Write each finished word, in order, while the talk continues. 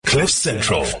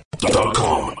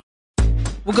CliffCentral.com.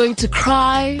 We're going to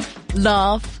cry,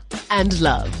 laugh, and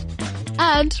love.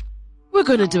 And we're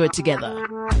going to do it together.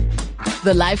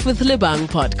 The Life with Lebang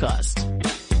podcast.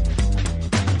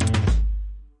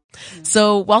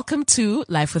 So welcome to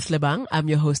Life with Lebang. I'm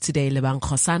your host today, Lebang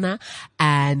Kgosana,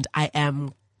 and I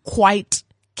am quite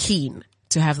keen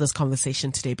to have this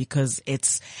conversation today because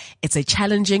it's a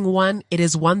challenging one. It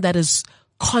is one that is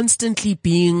constantly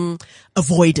being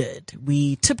avoided.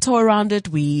 We tiptoe around it.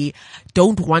 We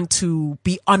don't want to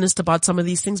be honest about some of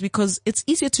these things because it's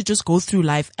easier to just go through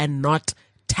life and not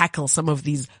tackle some of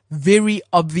these very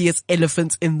obvious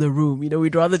elephants in the room. You know,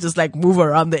 we'd rather just like move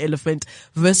around the elephant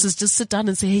versus just sit down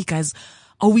and say, hey guys,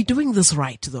 are we doing this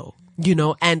right though? You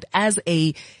know, and as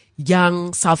a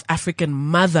young South African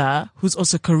mother who's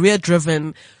also career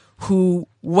driven, who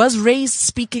was raised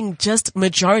speaking just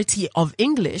majority of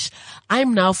English,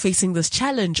 I'm now facing this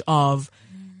challenge of,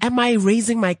 am I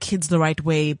raising my kids the right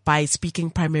way by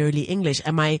speaking primarily English?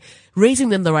 Am I raising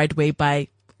them the right way by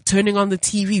turning on the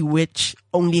TV, which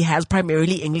only has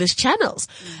primarily English channels?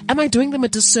 Am I doing them a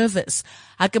disservice?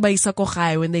 When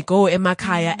they go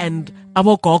emakaya and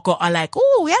abogogo are like,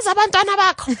 oh, yes, abantwana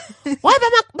bakho. Why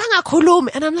bangakhulumi?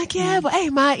 And I'm like, yeah, but hey,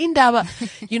 ma indaba.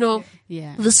 You know,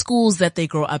 the schools that they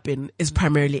grow up in is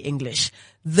primarily English.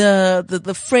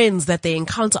 The friends that they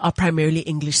encounter are primarily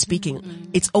English speaking.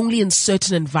 It's only in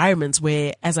certain environments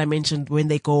where, as I mentioned, when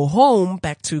they go home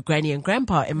back to granny and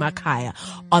grandpa emakaya,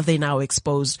 are they now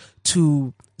exposed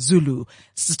to Zulu,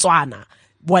 Setswana,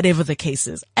 whatever the case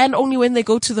is. And only when they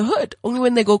go to the hood, only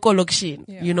when they go Kolokshin,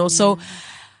 you know, so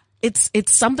it's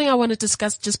something I want to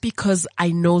discuss just because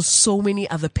I know so many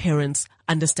other parents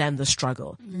understand the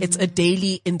struggle. It's a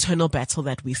daily internal battle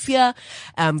that we fear,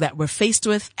 that we're faced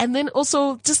with. And then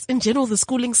also just in general, the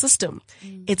schooling system.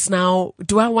 It's now,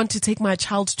 do I want to take my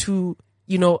child to,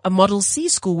 you know, a Model C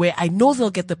school where I know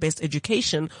they'll get the best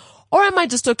education? Or am I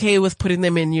just okay with putting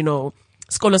them in, you know,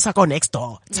 Skolo Sako next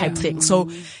door type thing?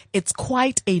 So it's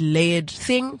quite a layered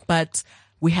thing, but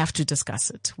we have to discuss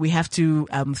it. We have to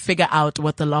figure out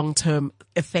what the long-term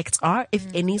effects are, if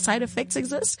any side effects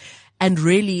exist, and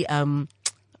really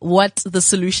what the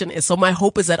solution is. So my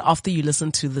hope is that after you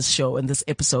listen to this show and this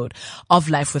episode of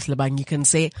Life with Lebang, you can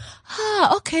say,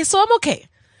 okay, so I'm okay.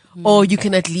 Or you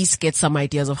can at least get some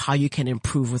ideas of how you can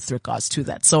improve with regards to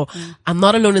that. So I'm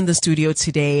not alone in the studio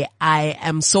today. I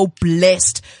am so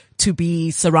blessed to be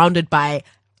surrounded by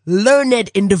learned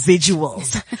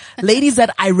individuals, ladies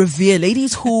that I revere,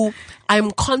 ladies who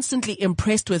I'm constantly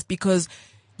impressed with because,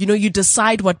 you know, you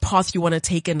decide what path you want to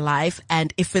take in life.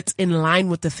 And if it's in line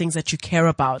with the things that you care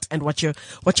about and what you're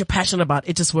passionate about,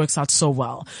 it just works out so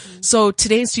well. So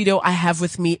today in studio, I have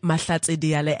with me Mahlatse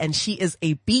Diale, and she is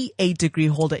a BA degree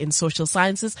holder in social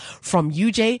sciences from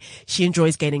UJ. She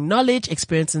enjoys gaining knowledge,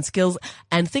 experience and skills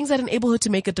and things that enable her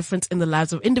to make a difference in the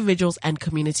lives of individuals and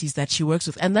communities that she works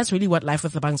with. And that's really what Life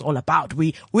with Lebang is all about.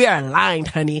 We are aligned,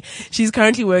 honey. She's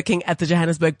currently working at the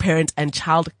Johannesburg Parent and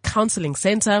Child Counseling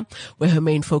Center, where her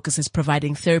main focus is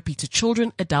providing therapy to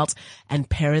children, adults, and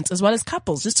parents, as well as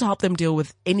couples, just to help them deal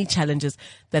with any challenges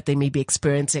that they may be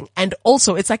experiencing. And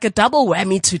also, it's like a double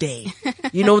whammy today.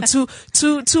 You know,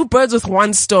 two birds with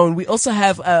one stone. We also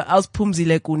have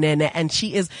Phumzile Kunene, and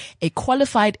she is a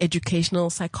qualified educational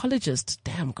psychologist.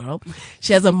 Damn, girl.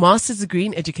 She has a master's degree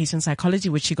in education psychology,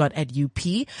 which she got at UP,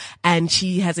 and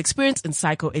she has experience in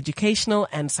psychoeducational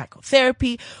and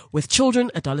psychotherapy with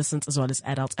children, adolescents, as well as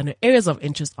adults. And her areas of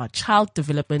interest are child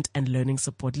development and learning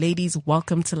support. Ladies,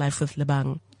 welcome to Life with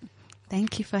Lebang.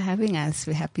 Thank you for having us.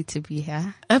 We're happy to be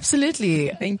here. Absolutely.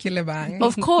 Thank you, Lebang.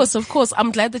 Of course.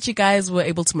 I'm glad that you guys were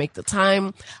able to make the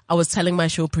time. I was telling my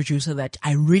show producer that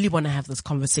I really want to have this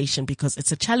conversation because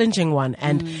it's a challenging one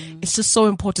and it's just so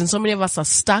important. So many of us are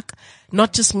stuck.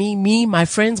 Not just me, my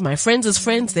friends'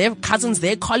 friends, their cousins,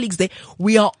 their colleagues.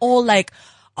 We are all like,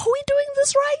 are we doing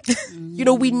this right? You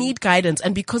know, we need guidance.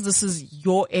 And because this is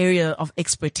your area of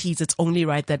expertise, it's only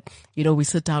right that, you know, we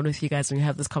sit down with you guys and we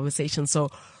have this conversation.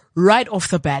 So right off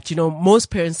the bat, you know, most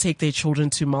parents take their children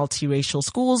to multiracial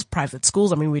schools, private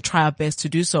schools. I mean, we try our best to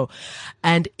do so.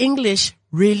 And English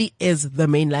really is the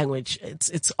main language.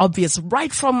 It's obvious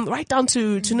right down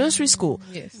to nursery school.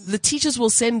 Yes. The teachers will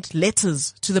send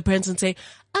letters to the parents and say,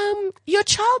 your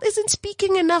child isn't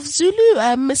speaking enough Zulu,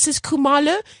 Mrs.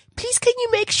 Kumalo. Please can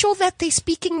you make sure that they're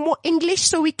speaking more English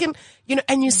so we can, you know,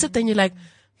 and you sit there and you're like,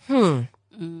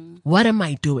 what am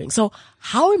I doing? So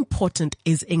how important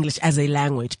is English as a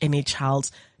language in a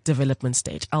child's development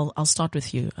stage. I'll start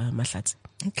with you, Mahlatse.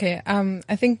 Okay.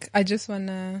 I think I just want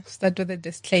to start with a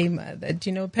disclaimer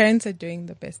that, parents are doing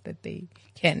the best that they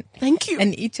can. Thank you.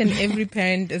 And each and every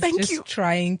parent is Thank just you.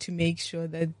 trying to make sure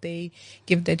that they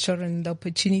give their children the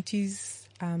opportunities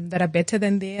that are better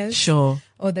than theirs. Sure.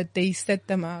 Or that they set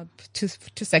them up to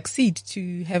succeed,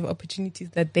 to have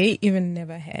opportunities that they even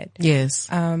never had. Yes.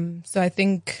 So I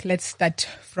think let's start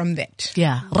from that.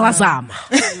 Yeah. Razam.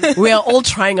 We are all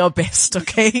trying our best,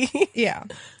 okay? Yeah.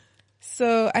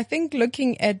 So I think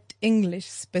looking at English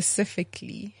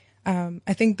specifically,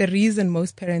 I think the reason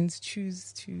most parents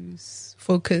choose to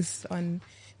focus on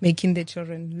making their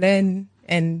children learn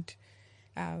and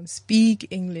speak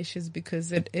English is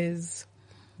because it is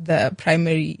the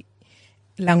primary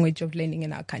language of learning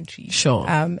in our country. Sure.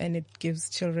 And it gives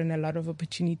children a lot of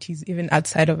opportunities even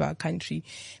outside of our country,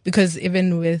 because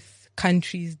even with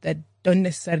countries that don't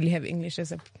necessarily have English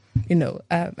as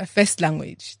a first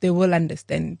language, they will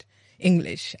understand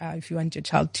English. If you want your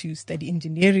child to study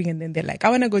engineering and then they're like, I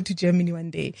want to go to Germany one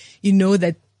day,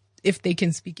 that if they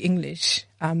can speak English,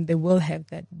 they will have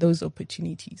those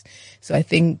opportunities. So I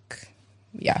think,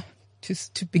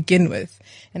 just to begin with,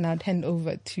 and I'd hand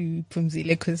over to Phumzile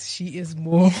because she is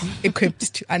more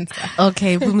equipped to answer.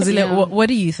 Okay, Phumzile, what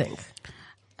do you think?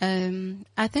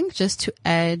 I think just to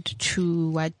add to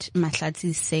what Mahlatse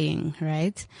is saying,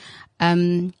 right?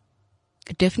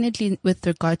 Definitely with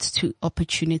regards to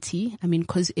opportunity,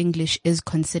 because English is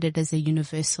considered as a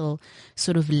universal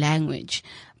sort of language.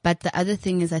 But the other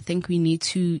thing is I think we need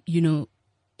to,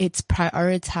 it's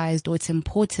prioritized, or it's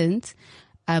important,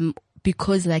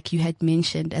 because like you had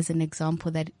mentioned as an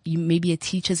example that maybe a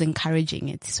teacher's encouraging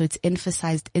it. So it's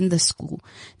emphasized in the school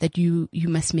that you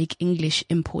must make English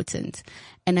important.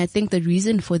 And I think the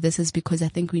reason for this is because I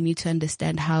think we need to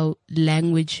understand how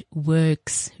language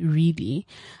works really.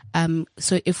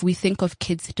 So if we think of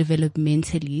kids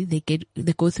developmentally,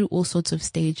 they go through all sorts of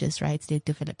stages, right? They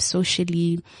develop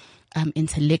socially,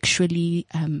 intellectually,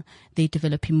 they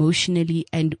develop emotionally.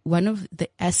 And one of the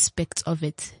aspects of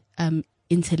it,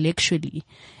 intellectually,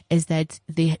 is that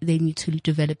they need to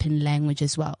develop in language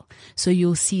as well. So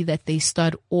you'll see that they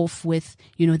start off with,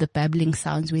 the babbling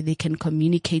sounds where they can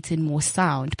communicate in more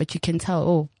sound, but you can tell,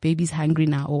 oh, baby's hungry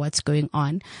now, or what's going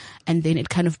on. And then it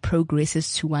kind of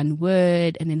progresses to one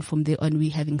word. And then from there on,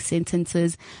 we're having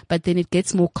sentences, but then it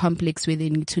gets more complex where they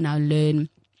need to now learn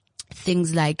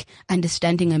things like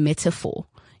understanding a metaphor,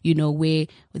 where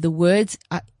the words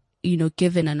are,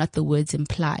 given are not the words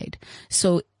implied.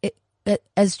 So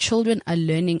as children are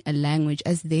learning a language,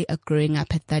 as they are growing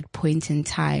up at that point in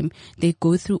time, they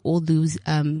go through all those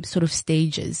sort of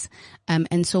stages.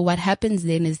 And so what happens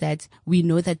then is that we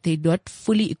know that they're not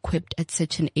fully equipped at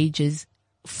certain ages,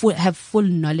 have full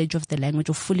knowledge of the language,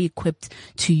 or fully equipped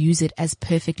to use it as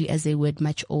perfectly as they would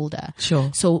much older.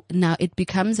 Sure. So now it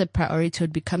becomes a priority,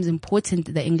 it becomes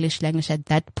important, the English language at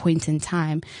that point in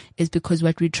time, is because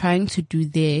what we're trying to do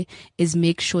there is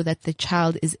make sure that the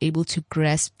child is able to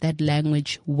grasp that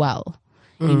language well.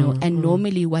 And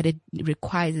normally what it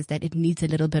requires is that it needs a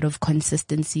little bit of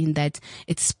consistency in that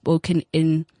it's spoken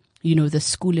in the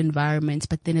school environment,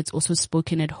 but then it's also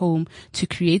spoken at home to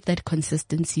create that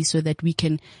consistency so that we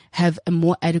can have a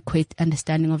more adequate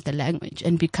understanding of the language.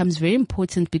 And becomes very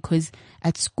important because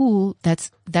at school,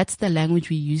 that's the language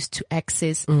we use to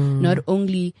access not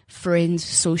only friends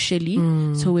socially,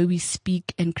 so where we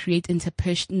speak and create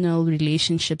interpersonal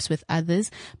relationships with others,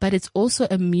 but it's also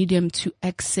a medium to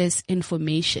access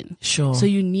information. Sure. So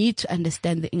you need to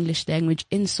understand the English language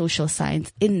in social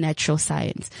science, in natural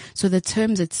science. So the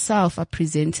terms itself are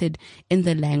presented in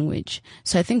the language.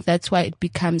 So I think that's why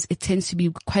it tends to be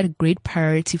quite a great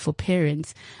priority for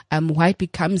parents. Why it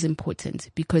becomes important,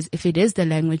 because if it is the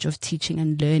language of teaching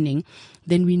and learning,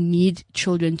 then we need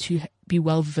children to be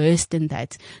well versed in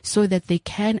that so that they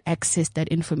can access that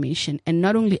information, and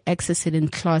not only access it in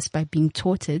class by being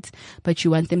taught it, but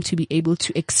you want them to be able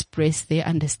to express their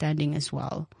understanding as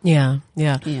well. Yeah.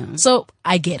 So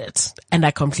I get it. And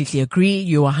I completely agree.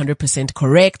 You're 100%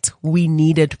 correct. We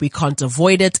need it. We can't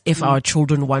avoid it. If our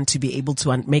children want to be able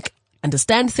to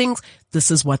understand things,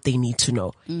 this is what they need to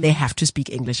know. They have to speak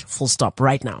English, full stop,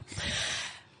 right now.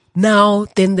 Now,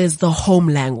 then there's the home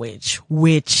language,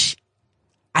 which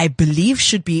I believe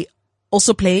should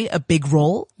also play a big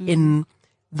role in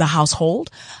the household.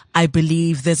 I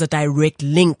believe there's a direct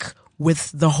link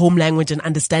with the home language and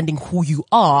understanding who you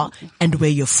are and where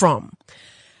you're from.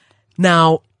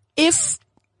 Now,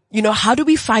 how do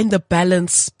we find the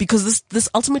balance? Because this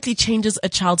ultimately changes a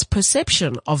child's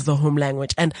perception of the home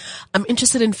language. And I'm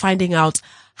interested in finding out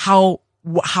how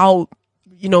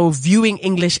viewing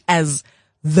English as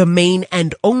the main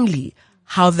and only,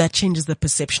 how that changes the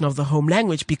perception of the home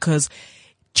language, because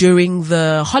during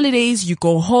the holidays, you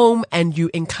go home and you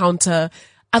encounter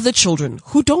other children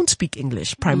who don't speak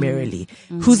English primarily,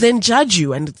 who then judge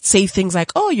you and say things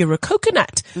like, oh, you're a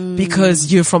coconut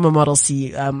because you're from a Model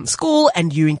C school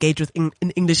and you engage with in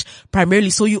English primarily.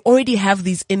 So you already have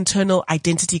these internal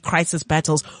identity crisis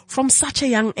battles from such a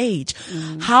young age.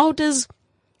 How does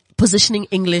positioning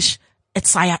English at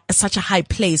such a high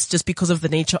place, just because of the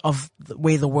nature of the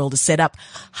way the world is set up,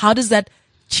 how does that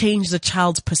change the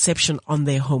child's perception on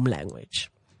their home language?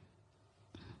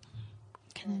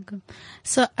 Can I go?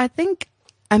 So I think,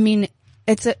 I mean,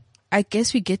 I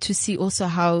guess we get to see also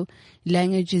how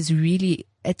language is really,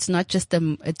 it's not just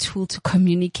a tool to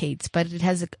communicate, but it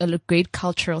has a great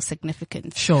cultural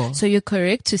significance. Sure. So you're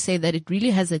correct to say that it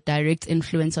really has a direct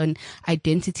influence on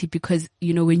identity, because,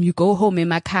 you know, when you go home in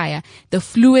Makaya, the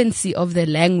fluency of the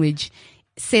language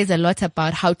says a lot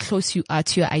about how close you are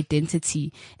to your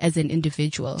identity as an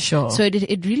individual. Sure. So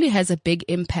it really has a big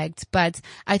impact, but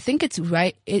I think it's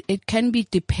right. It can be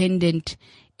dependent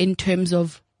in terms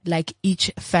of like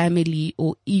each family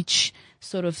or each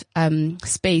sort of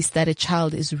space that a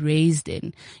child is raised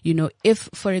in. You know, if,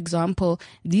 for example,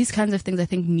 these kinds of things I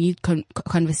think need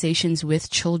conversations with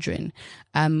children,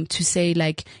 to say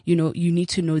like, you know, you need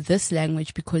to know this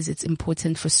language because it's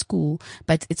important for school,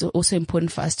 but it's also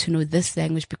important for us to know this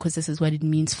language because this is what it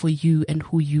means for you and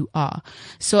who you are.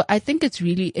 So I think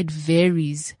it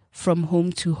varies from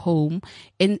home to home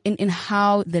in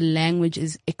how the language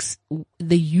is,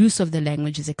 the use of the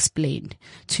language is explained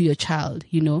to your child,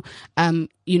 you know.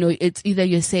 It's either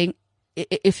you're saying,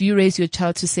 if you raise your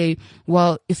child to say,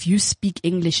 well, if you speak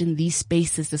English in these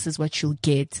spaces, this is what you'll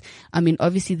get. I mean,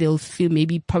 obviously they'll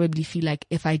probably feel like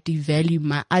if I devalue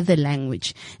my other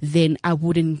language, then I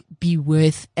wouldn't be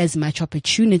worth as much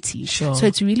opportunity. Sure. So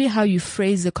it's really how you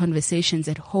phrase the conversations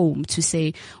at home to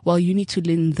say, well, you need to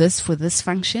learn this for this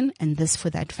function and this for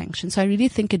that function. So I really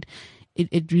think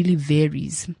it really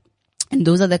varies. And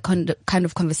those are the kind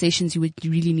of conversations you would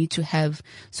really need to have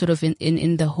sort of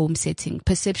in the home setting.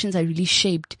 Perceptions are really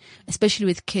shaped, especially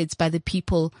with kids, by the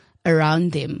people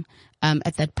around them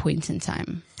at that point in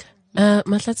time.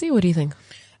 Mahlatse, what do you think?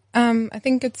 I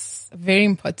think it's very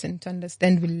important to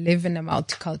understand we live in a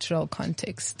multicultural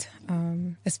context,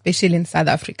 especially in South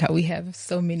Africa. We have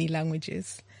so many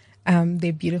languages.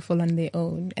 They're beautiful on their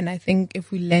own. And I think if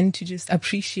we learn to just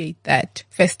appreciate that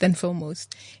first and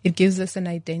foremost, it gives us an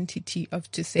identity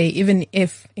of to say, even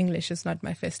if English is not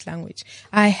my first language,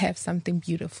 I have something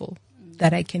beautiful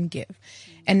that I can give.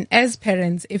 And as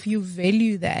parents, if you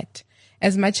value that,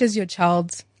 as much as your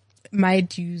child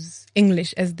might use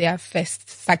English as their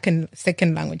second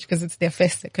language, because it's their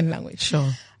second language.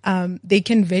 Sure. They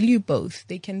can value both.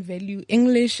 They can value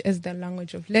English as the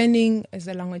language of learning, as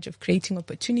the language of creating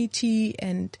opportunity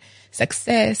and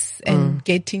success and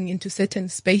getting into certain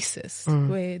spaces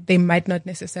where they might not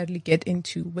necessarily get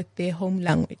into with their home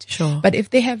language. Sure. But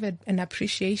if they have an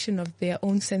appreciation of their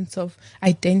own sense of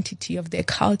identity, of their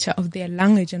culture, of their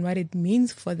language and what it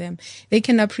means for them, they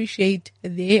can appreciate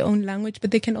their own language, but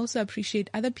they can also appreciate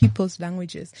other people's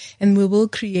languages. And we will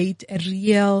create a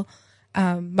real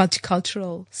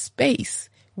multicultural space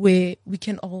where we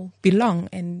can all belong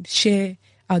and share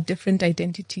our different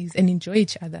identities and enjoy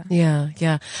each other.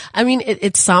 Yeah. I mean,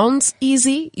 it sounds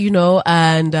easy, you know,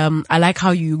 and I like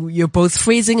how you're both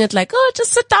phrasing it like, oh,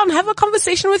 just sit down, have a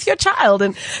conversation with your child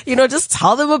and, you know, just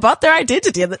tell them about their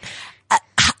identity. And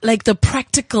like the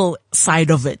practical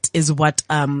side of it is what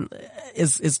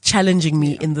is challenging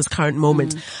me in this current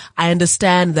moment. I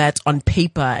understand that on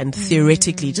paper and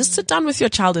theoretically, just sit down with your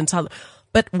child and tell them.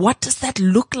 But what does that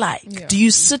look like? Yeah. Do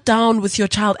you sit down with your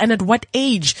child, and at what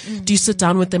age do you sit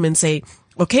down with them and say,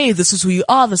 okay, this is who you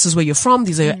are, this is where you're from,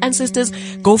 these are your ancestors,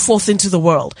 go forth into the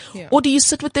world? Yeah. Or do you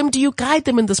sit with them, do you guide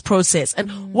them in this process?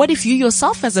 And what if you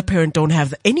yourself as a parent don't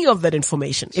have any of that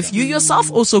information? If you yourself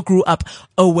also grew up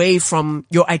away from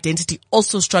your identity,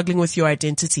 also struggling with your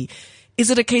identity, is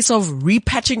it a case of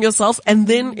repatching yourself and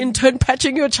then in turn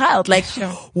patching your child? Like,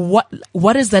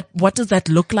 what is that? What does that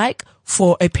look like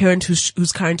for a parent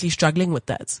who's currently struggling with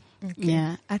that? Okay.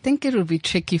 Yeah, I think it will be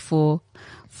tricky to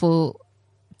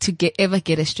ever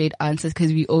get a straight answer,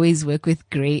 because we always work with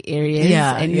gray areas.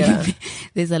 And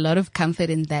there's a lot of comfort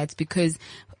in that, because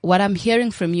what I'm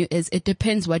hearing from you is it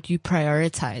depends what you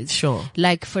prioritize. Sure.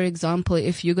 Like, for example,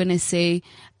 if you're going to say,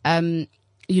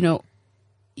 you know,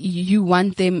 you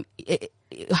want them,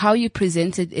 how you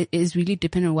present it is really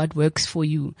dependent on what works for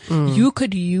you. You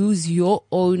could use your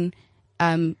own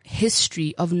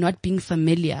history of not being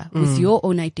familiar with your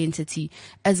own identity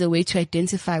as a way to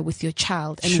identify with your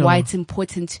child, and why it's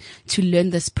important to learn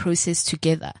this process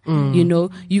together. You know,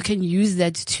 you can use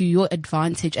that to your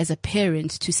advantage as a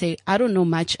parent to say, I don't know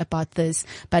much about this,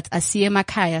 but asiye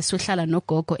emakhaya sohlala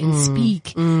nogogo and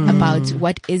speak about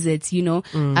what is it, you know.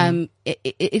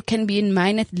 It can be in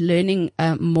minor learning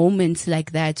moments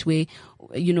like that where,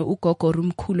 you know, ugogo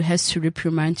rumkhulu has to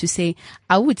reprimand to say,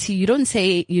 awuthi, you don't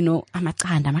say, you know,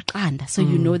 amaqanda, so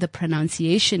you know the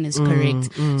pronunciation is correct.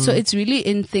 So it's really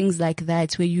in things like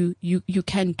that where you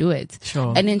can do it.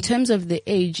 Sure. And in terms of the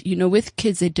age, you know, with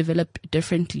kids, they develop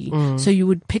differently. So you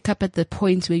would pick up at the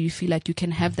point where you feel like you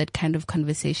can have that kind of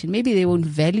conversation. Maybe they won't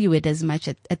value it as much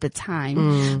at the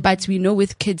time, but we know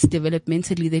with kids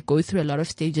developmentally, they go through a lot of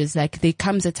stages. Like there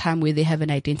comes a time where they have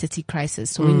an identity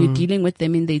crisis. So when you're dealing with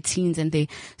them in their teens and they're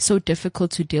so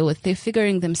difficult to deal with, they're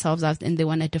figuring themselves out and they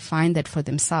want to define that for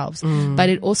themselves. But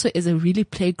it also is a really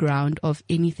playground of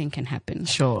anything can happen.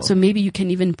 Sure. So maybe you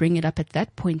can even bring it up at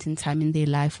that point in time in their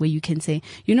life where you can say,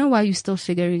 you know, while you're still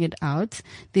figuring it out,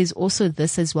 there's also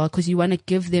this as well, because you want to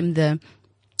give them the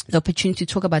opportunity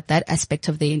to talk about that aspect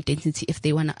of their identity if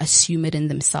they want to assume it in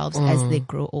themselves as they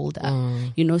grow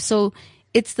older. You know, so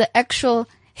it's the actual,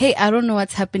 hey, I don't know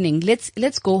what's happening.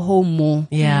 Let's go home more.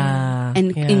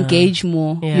 And engage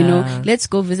more. You know, let's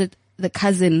go visit the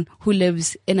cousin who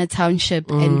lives in a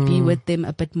township and be with them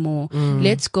a bit more.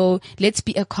 Let's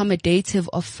be accommodative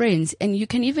of friends. And you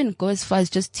can even go as far as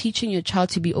just teaching your child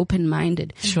to be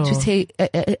open-minded. Sure. To say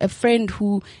a friend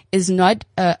who is not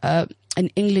an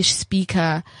English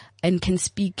speaker and can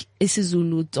speak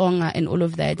isiZulu, Tonga, and all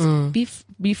of that.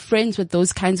 Be friends with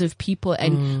those kinds of people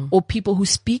and or people who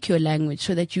speak your language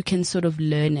so that you can sort of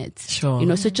learn it. Sure. You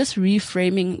know, so just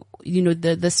reframing, you know,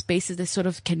 the spaces they sort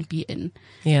of can be in.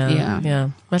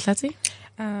 Mahlatse?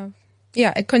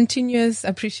 A continuous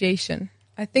appreciation.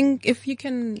 I think if you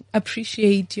can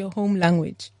appreciate your home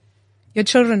language, your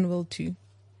children will too.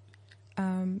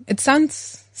 It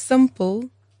sounds simple,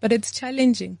 but it's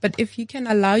challenging. But if you can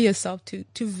allow yourself to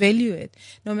value it,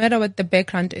 no matter what the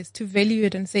background is, to value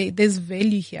it and say, there's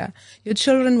value here, your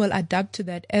children will adapt to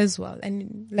that as well.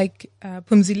 And like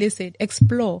Phumzile said,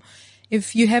 explore.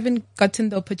 If you haven't gotten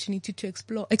the opportunity to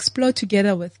explore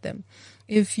together with them.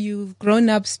 If you've grown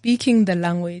up speaking the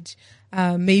language,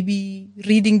 maybe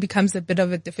reading becomes a bit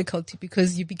of a difficulty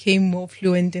because you became more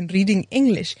fluent in reading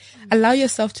English. Allow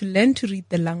yourself to learn to read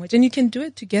the language, and you can do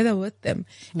it together with them.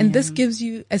 And this gives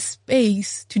you a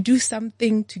space to do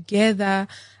something together,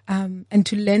 and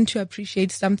to learn to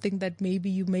appreciate something that maybe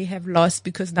you may have lost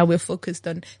because now we're focused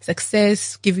on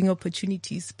success, giving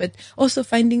opportunities, but also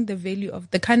finding the value of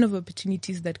the kind of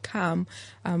opportunities that come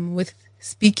with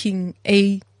speaking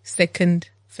a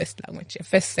first language,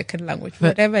 second language,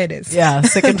 whatever it is. Yeah,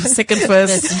 second,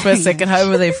 first, second,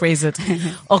 however they phrase it.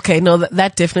 Okay, no,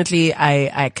 that definitely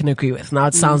I can agree with. Now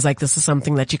it sounds like this is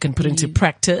something that you can put into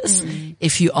practice.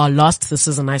 If you are lost, this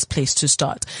is a nice place to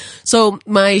start. So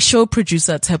my show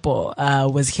producer,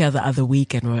 Tepo, was here the other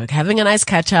week and we're having a nice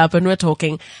catch up and we're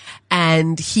talking,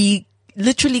 and he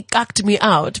literally cucked me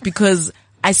out because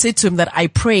I said to him that I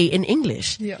pray in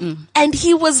English. And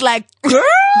he was like, girl,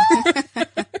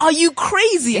 are you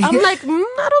crazy? I'm like,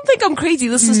 I don't think I'm crazy.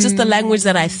 This is just the language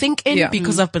that I think in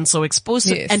because I've been so exposed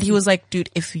to it. And he was like,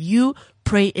 dude, if you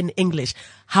pray in English,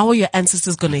 how are your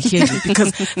ancestors going to hear you?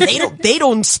 Because they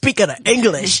don't speak in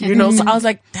English, you know? So I was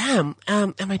like, damn,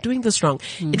 am I doing this wrong?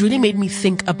 It really made me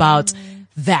think about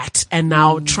that and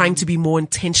now trying to be more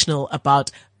intentional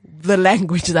about the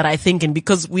language that I think in,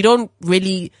 because we don't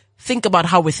really think about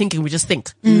how we're thinking, we just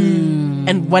think.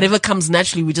 And whatever comes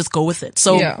naturally, we just go with it.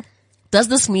 So does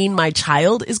this mean my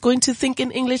child is going to think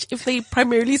in English if they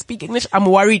primarily speak English? I'm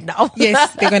worried now.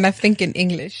 Yes, they're going to think in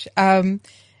English. I'm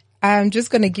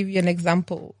just going to give you an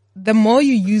example. The more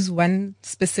you use one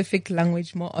specific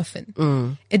language more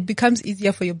often, it becomes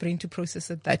easier for your brain to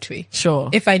process it that way. Sure.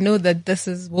 If I know that this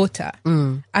is water,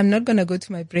 I'm not going to go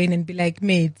to my brain and be like,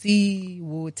 medzi,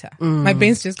 water. My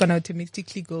brain's just going to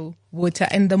automatically go water.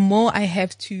 And the more I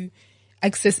have to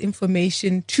access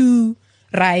information to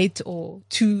write or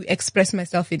to express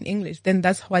myself in English, then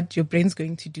that's what your brain's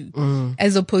going to do.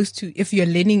 As opposed to if you're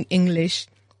learning English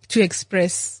to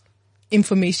express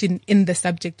information in the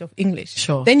subject of English.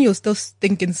 Sure. Then you'll still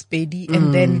think in Spady,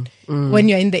 and then when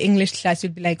you're in the English class,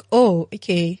 you'll be like, oh,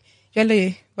 okay,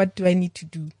 Diale, what do I need to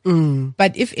do?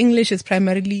 But if English is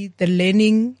primarily the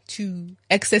learning to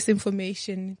access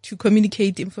information, to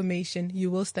communicate information, you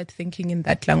will start thinking in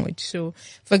that language. So,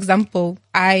 for example,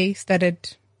 I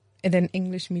started in an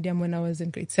English medium when I was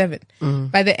in grade 7.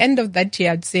 By the end of that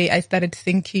year, I'd say I started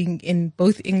thinking in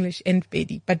both English and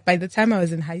Pedi. But by the time I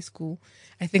was in high school,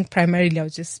 I think primarily I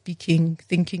was just thinking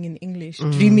in English,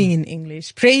 dreaming in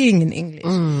English, praying in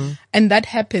English. And that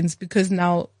happens because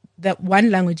now that one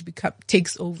language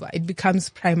takes over. It becomes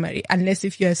primary, unless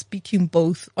if you are speaking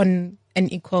both on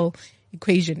an equal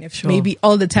equation. If maybe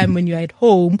all the time when you're at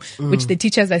home, which the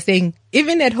teachers are saying,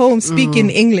 even at home, speak in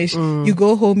English, you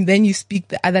go home, then you speak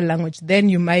the other language, then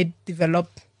you might develop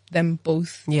them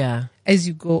both as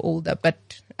you go older. But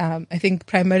I think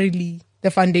primarily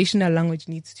the foundational language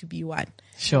needs to be one.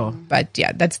 Sure. But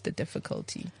yeah, that's the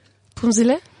difficulty.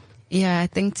 Phumzile? Yeah, I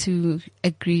think to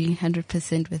agree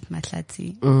 100% with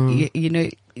Mahlatse. You know,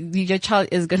 your child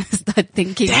is going to start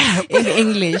thinking in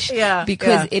English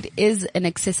because it is an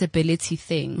accessibility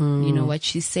thing. You know, what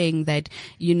she's saying that,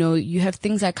 you know, you have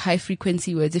things like high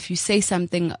frequency words. If you say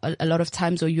something a lot of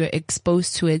times or you're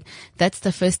exposed to it, that's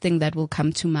the first thing that will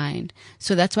come to mind.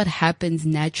 So that's what happens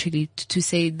naturally to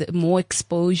say the more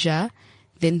exposure,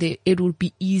 then it will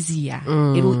be easier.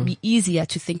 It will be easier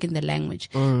to think in the language.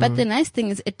 But the nice thing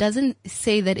is it doesn't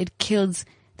say that it kills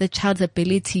the child's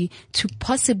ability to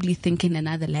possibly think in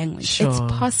another language. It's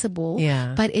possible,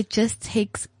 but it just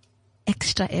takes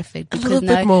extra effort because a little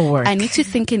bit more work. I need to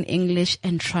think in English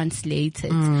and translate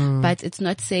it. But it's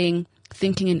not saying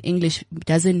thinking in English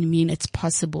doesn't mean it's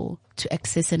possible to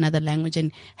access another language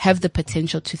and have the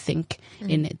potential to think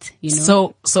in it, you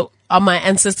know? So are my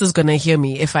ancestors going to hear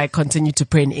me if I continue to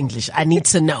pray in English? I need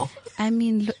to know. I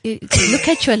mean, look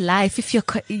at your life. If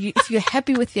you're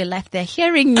happy with your life, they're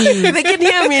hearing you. They can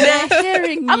hear me. They're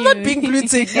hearing I'm you. not being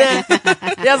glutic.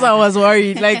 Yes, I was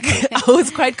worried. Like, I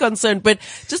was quite concerned. But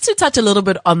just to touch a little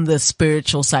bit on the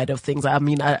spiritual side of things, I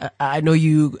mean, I know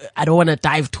I don't want to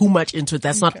dive too much into it.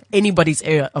 That's not anybody's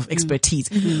area of expertise.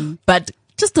 But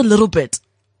just a little bit.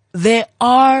 There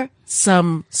are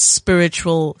some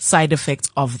spiritual side effects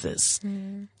of this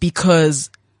because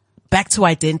back to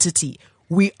identity,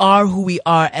 we are who we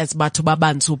are as Batho ba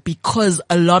Bantu because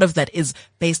a lot of that is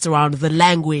based around the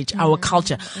language, our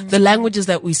culture. The languages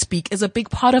that we speak is a big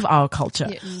part of our culture.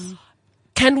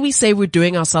 Can we say we're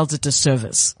doing ourselves a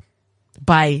disservice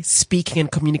by speaking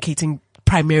and communicating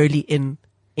primarily in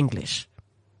English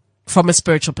from a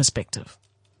spiritual perspective?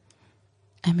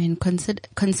 I mean,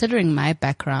 considering my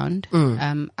background,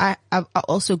 I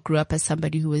also grew up as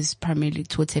somebody who was primarily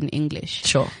taught in English.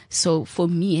 Sure. So for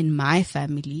me in my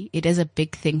family, it is a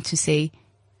big thing to say,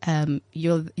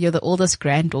 you're the oldest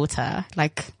granddaughter,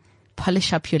 like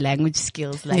polish up your language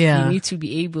skills. Like you need to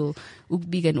be able,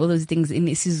 ukbika and all those things in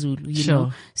isiZulu, you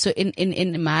know. So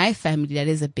in my family, that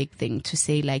is a big thing to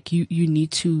say, like you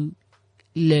need to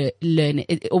learn it.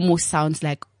 It almost sounds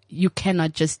like you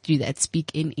cannot just do that,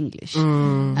 speak in English. You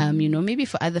know, maybe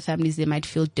for other families, they might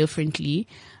feel differently.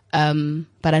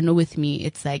 But I know with me,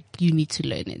 it's like, you need to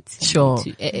learn it. Sure.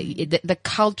 The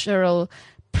cultural,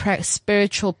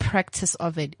 spiritual practice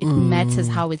of it, it matters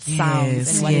how it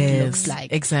sounds and what it looks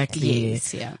like. Exactly.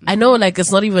 Yes, yeah. I know, like,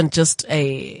 it's not even just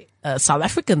a South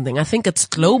African thing. I think it's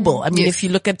global. I mean, if you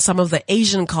look at some of the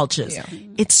Asian cultures,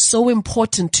 it's so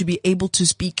important to be able to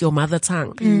speak your mother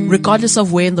tongue, regardless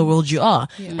of where in the world you are.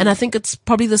 And I think it's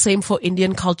probably the same for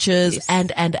Indian cultures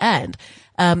and.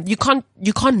 You can't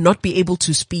not be able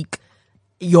to speak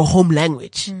your home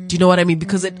language. Do you know what I mean?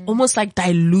 Because it almost like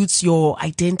dilutes your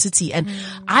identity. And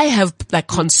I have like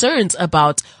concerns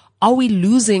about, are we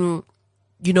losing,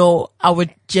 you know, our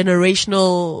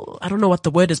generational, I don't know what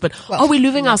the word is, but are we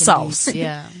losing ourselves?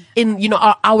 In, you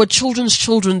know, our children's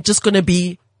children just going to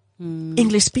be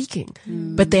English speaking,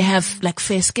 but they have like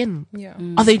fair skin.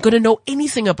 Are they going to know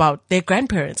anything about their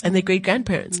grandparents and their great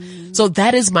grandparents? So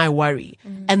that is my worry.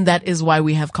 And that is why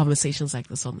we have conversations like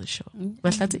this on the show.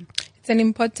 Mahlatse? It's an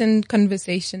important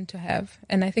conversation to have.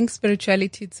 And I think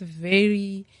spirituality, it's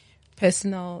very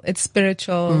personal. It's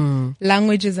spiritual.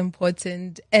 Language is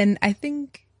important. And I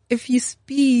think if you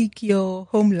speak your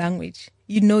home language,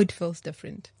 you know it feels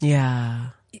different. Yeah.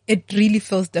 It really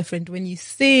feels different when you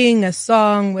sing a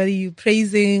song, whether you're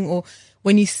praising or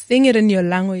when you sing it in your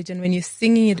language and when you're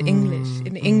singing it in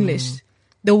English,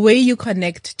 the way you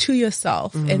connect to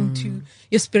yourself and to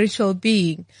your spiritual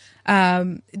being.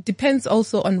 It depends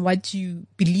also on what you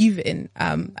believe in.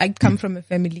 I come from a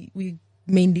family, we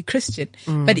mainly Christian,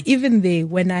 but even there,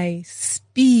 when I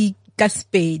speak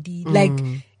Gaspedi, like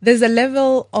there's a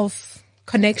level of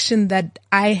connection that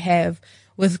I have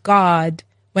with God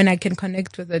when I can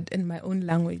connect with it in my own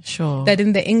language. Sure. That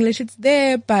in the English it's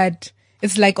there, but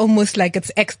it's like almost like it's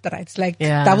extra. It's like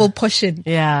double portion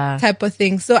type of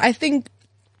thing. So I think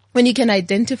when you can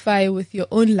identify with your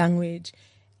own language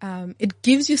it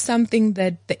gives you something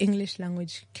that the English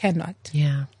language cannot.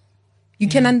 Yeah. You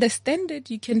can understand it,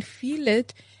 you can feel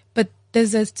it, but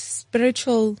there's a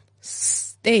spiritual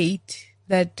state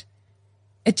that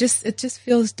it just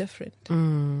feels different.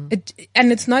 And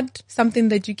it's not something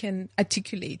that you can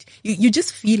articulate. You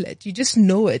just feel it. You just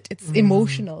know it. It's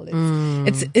emotional.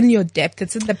 It's in your depth.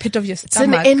 It's in the pit of your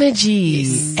stomach. It's an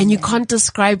energy, and you can't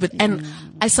describe it. And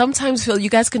I sometimes feel, you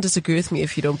guys can disagree with me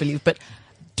if you don't believe, but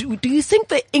do you think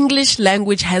the English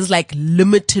language has like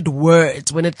limited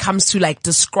words when it comes to like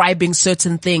describing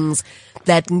certain things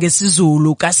that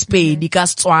ngesizulu, kaSpedi,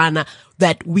 kaSetswana,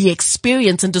 that we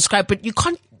experience and describe, but you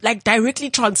can't like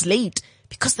directly translate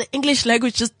because the English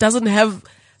language just doesn't have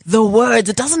the words.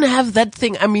 It doesn't have that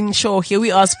thing. I mean, sure, here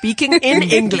we are speaking in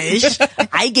English.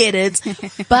 I get it.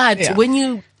 But when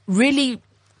you really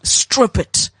strip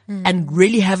it and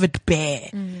really have it bare,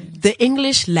 the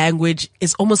English language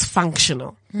is almost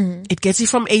functional. It gets you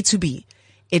from A to B.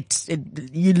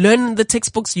 You learn the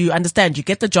textbooks, you understand, you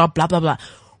get the job, blah, blah, blah.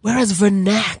 Whereas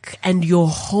vernac and your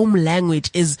home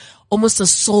language is almost a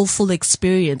soulful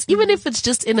experience, even if it's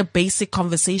just in a basic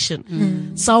conversation.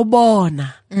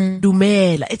 Sawubona,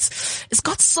 dumela. It's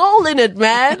got soul in it,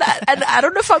 man. And I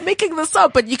don't know if I'm making this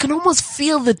up, but you can almost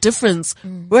feel the difference.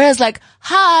 Whereas like,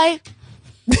 hi,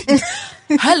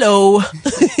 hello.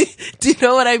 Do you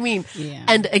know what I mean? Yeah.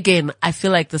 And again, I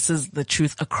feel like this is the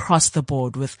truth across the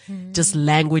board with just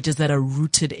languages that are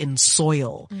rooted in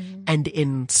soil and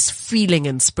in feeling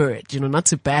and spirit, not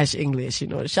to bash English,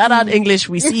 shout out English.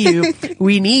 We see you.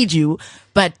 We need you.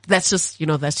 But that's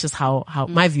just how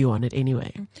my view on it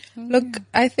anyway. Look,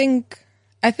 I think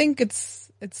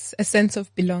it's a sense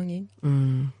of belonging.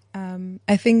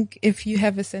 I think if you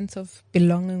have a sense of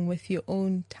belonging with your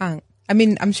own tongue, I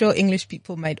mean, I'm sure English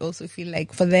people might also feel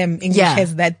like for them, English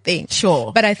has that thing.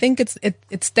 Sure. But I think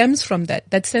it stems from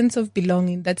that sense of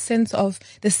belonging, that sense of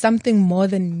there's something more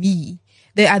than me.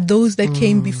 There are those that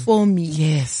came before me.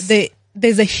 Yes.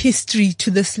 There's a history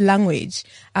to this language.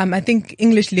 I think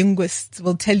English linguists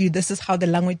will tell you this is how the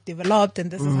language developed and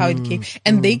this is how it came.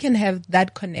 And they can have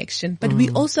that connection. But we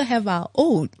also have our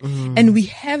own. And we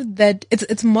have that.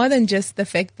 It's more than just the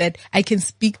fact that I can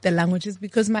speak the languages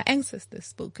because my ancestors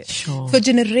spoke it. Sure. For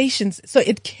generations. So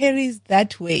it carries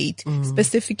that weight,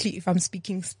 specifically if I'm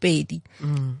speaking Sepedi.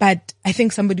 But I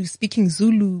think somebody who's speaking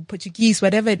Zulu, Portuguese,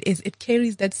 whatever it is, it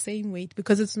carries that same weight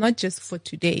because it's not just for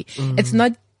today. It's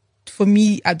not, for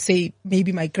me, I'd say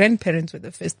maybe my grandparents were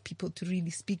the first people to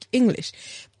really speak English.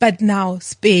 But now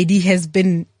Sepedi has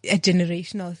been a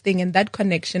generational thing, and that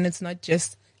connection, it's not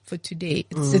just for today.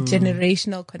 It's a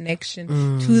generational connection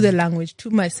to the language,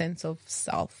 to my sense of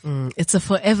self. It's a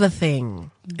forever thing.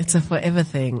 It's a forever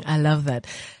thing. I love that.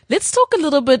 Let's talk a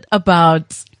little bit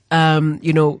about,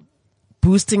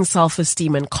 boosting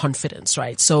self-esteem and confidence,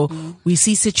 right? So we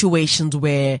see situations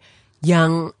where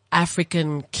young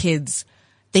African kids,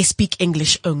 they speak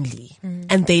English only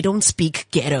and they don't speak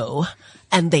ghetto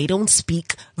and they don't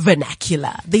speak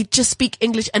vernacular. They just speak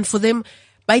English, and for them,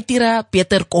 baitira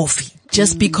beter coffee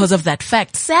just because of that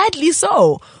fact. Sadly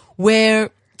so, where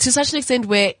to such an extent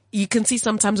where you can see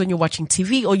sometimes when you're watching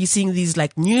TV or you're seeing these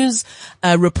like news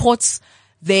reports,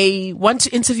 they want to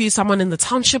interview someone in the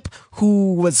township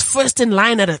who was first in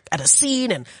line at a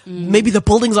scene, and maybe the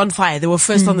building's on fire. They were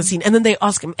first on the scene, and then they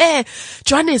ask him,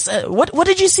 Johannes, what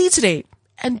did you see today?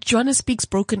 And Johannes speaks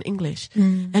broken English.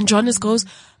 And Johannes goes,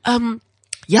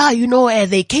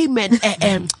 they came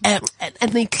and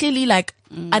they clearly like,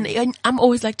 and I'm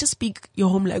always like, just speak your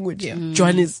home language,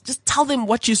 Johannes. Just tell them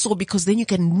what you saw, because then you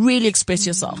can really express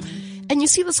yourself. And you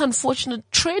see this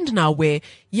unfortunate trend now where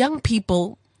young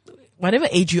people, whatever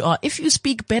age you are, if you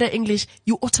speak better English,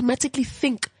 you automatically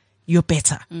think you're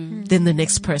better than the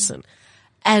next person.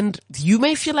 And you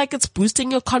may feel like it's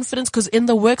boosting your confidence because in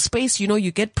the workspace,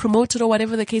 you get promoted or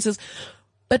whatever the case is.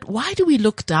 But why do we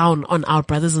look down on our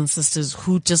brothers and sisters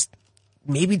who just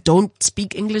maybe don't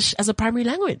speak English as a primary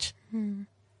language?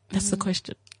 That's the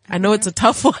question. I know it's a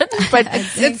tough one, but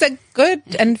it's a good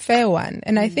and fair one.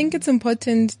 And I think it's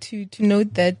important to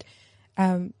note that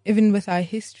even with our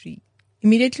history,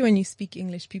 immediately when you speak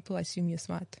English, people assume you're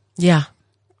smart. Yeah.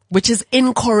 Which is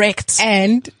incorrect.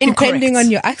 And depending on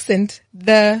your accent,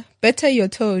 the better your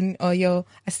tone or your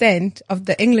accent of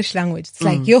the English language, it's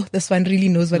like, this one really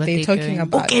knows what they're talking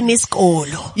about.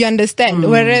 You understand?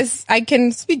 Whereas I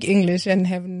can speak English and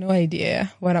have no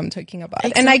idea what I'm talking about.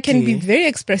 Exactly. And I can be very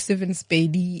expressive in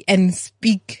Sepedi and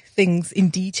speak things in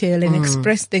detail and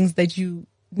express things that you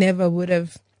never would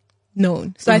have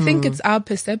known. So I think it's our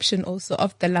perception also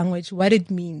of the language, what it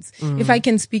means. If I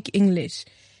can speak English,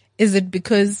 Is it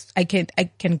because I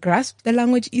can grasp the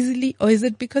language easily, or is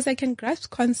it because I can grasp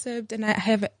concept and I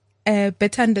have a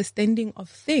better understanding of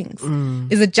things?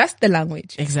 Is it just the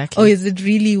language? Exactly. Or is it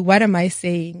really, what am I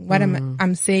saying? What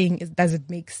I'm saying does it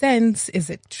make sense? Is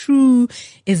it true?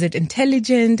 Is it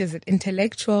intelligent? Is it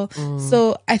intellectual?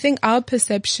 So I think our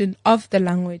perception of the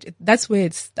language, that's where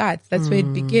it starts. That's where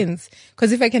it begins.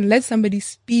 Because if I can let somebody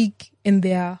speak in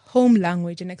their home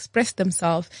language and express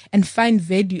themselves and find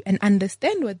value and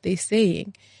understand what they're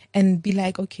saying and be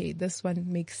like, okay, this one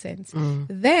makes sense,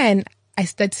 then I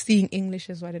start seeing English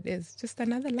as what it is. Just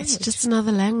another language. It's just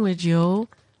another language, yo.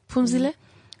 Phumzile?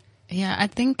 Yeah, I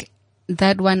think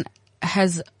that one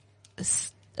has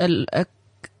a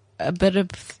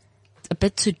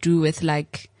bit to do with,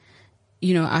 like,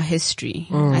 you know, our history.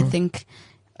 I think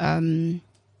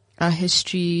our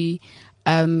history,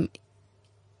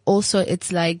 also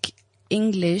it's like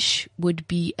English would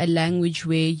be a language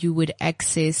where you would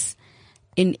access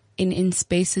in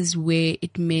spaces where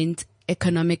it meant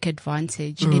economic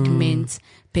advantage, it meant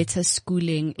better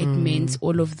schooling, it meant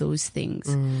all of those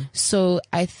things. So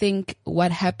I think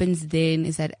what happens then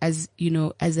is that, as you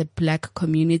know, as a black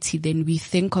community, then we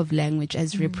think of language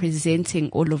as representing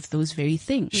all of those very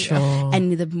things. Sure.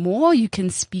 And the more you can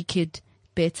speak it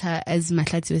better, as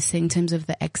Mahlatse was saying, in terms of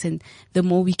the accent, the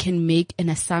more we can make an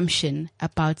assumption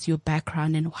about your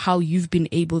background and how you've been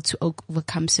able to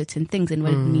overcome certain things and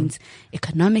what it means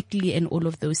economically and all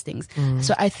of those things.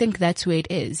 So I think that's where it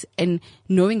is. And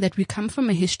knowing that we come from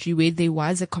a history where there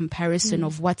was a comparison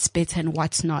of what's better and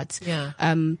what's not. Yeah.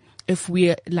 If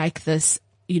we're like this,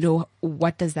 you know,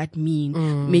 what does that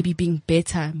mean? Maybe being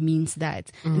better means that.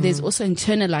 And there's also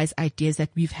internalized ideas that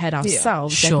we've had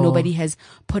ourselves that nobody has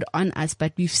put on us,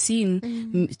 but we've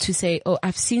seen to say, oh,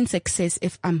 I've seen success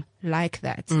if I'm like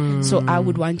that. So I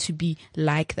would want to be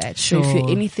like that. So if you're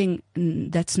anything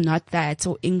that's not that,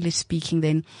 or English speaking,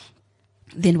 then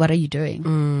what are you doing?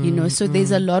 You know, so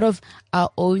there's a lot of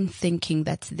our own thinking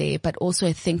that's there, but also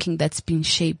a thinking that's been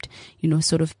shaped, you know,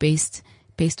 sort of based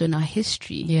on our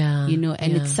history, you know,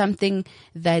 and it's something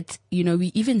that, you know,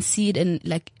 we even see it in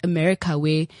like America,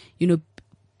 where, you know,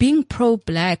 being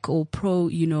pro-black or pro,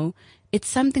 you know, it's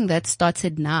something that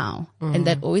started now and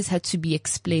that always had to be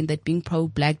explained, that being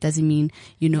pro-black doesn't mean,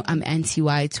 you know, I'm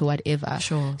anti-white or whatever.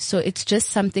 Sure. So it's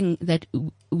just something that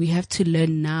we have to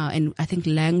learn now. And I think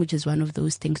language is one of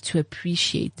those things to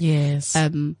appreciate. Yes.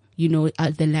 You know,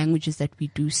 the languages that we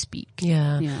do speak.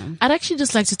 Yeah. I'd actually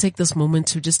just like to take this moment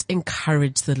to just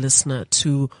encourage the listener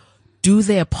to do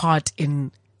their part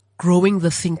in growing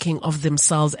the thinking of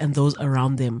themselves and those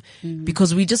around them.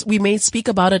 Because we may speak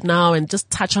about it now and just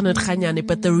touch on it,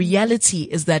 but the reality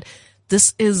is that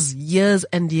this is years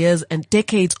and years and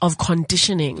decades of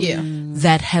conditioning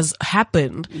that has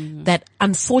happened that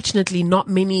unfortunately not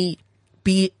many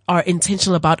are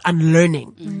intentional about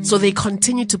unlearning. So they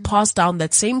continue to pass down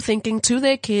that same thinking to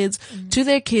their kids, to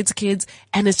their kids,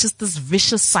 and it's just this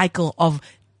vicious cycle of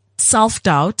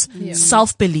self-doubt,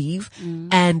 self-belief,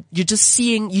 and you're just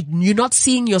seeing, you're not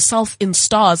seeing yourself in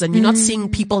stars, and you're not seeing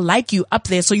people like you up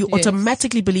there, so you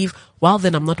automatically believe, well,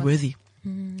 then I'm not worthy.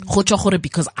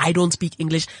 Because I don't speak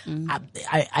English,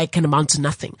 I can amount to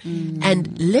nothing.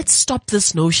 And let's stop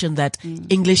this notion that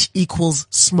English equals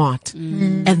smart,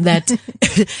 and that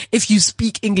if you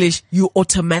speak English, you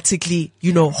automatically,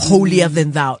 you know, holier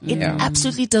than thou. It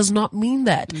absolutely does not mean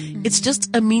that. It's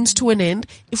just a means to an end.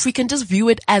 If we can just view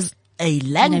it as a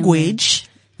language,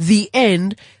 the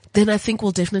end, then I think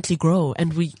we'll definitely grow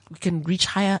and we can reach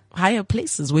higher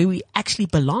places where we actually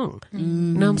belong. You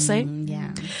know what I'm saying?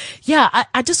 Yeah.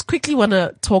 I just quickly want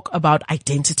to talk about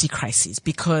identity crises,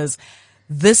 because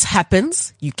this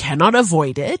happens. You cannot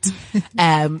avoid it.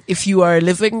 If you are a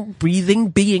living,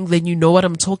 breathing being, then you know what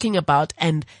I'm talking about.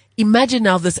 And imagine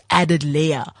now this added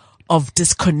layer of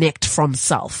disconnect from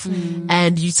self.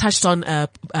 And you touched on,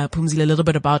 Phumzile, a little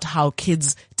bit about how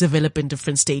kids develop in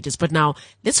different stages. But now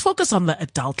let's focus on the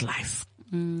adult life.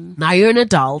 Now you're an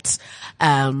adult.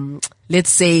 Let's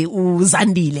say,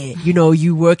 Zandile, you know,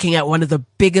 you're working at one of the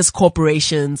biggest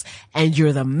corporations and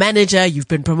you're the manager. You've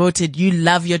been promoted. You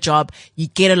love your job. You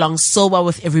get along so well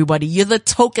with everybody. You're the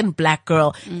token black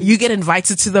girl. You get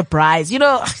invited to the brides. You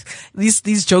know,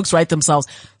 these jokes write themselves.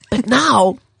 But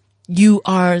now, you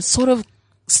are sort of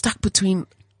stuck between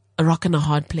a rock and a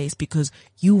hard place, because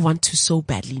you want to so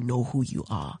badly know who you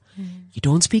are. You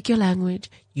don't speak your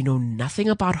language. You know nothing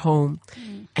about home,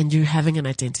 and you're having an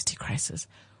identity crisis.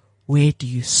 Where do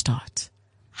you start?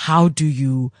 How do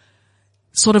you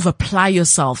sort of apply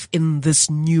yourself in this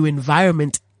new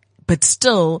environment, but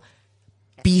still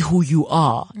be who you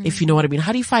are, if you know what I mean?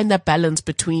 How do you find that balance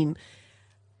between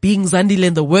being Zandile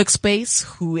in the workspace,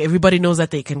 who everybody knows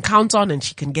that they can count on and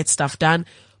she can get stuff done,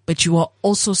 but you are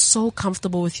also so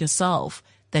comfortable with yourself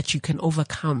that you can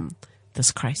overcome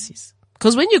this crisis.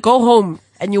 Because when you go home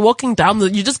and you're walking down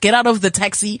you just get out of the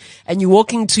taxi and you're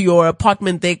walking to your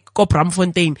apartment there,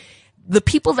 Kopramfontein, the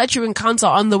people that you encounter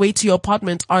on the way to your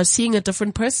apartment are seeing a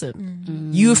different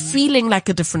person. You're feeling like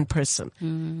a different person.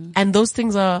 And those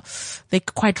things they're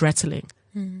quite rattling,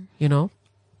 you know?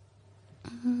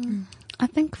 I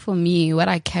think for me, what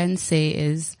I can say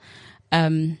is,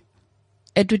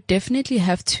 it would definitely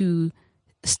have to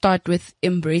start with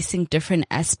embracing different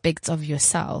aspects of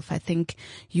yourself. I think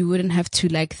you wouldn't have to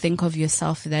like think of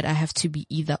yourself that I have to be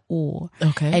either or.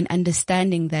 Okay. And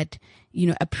understanding that, you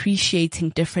know, appreciating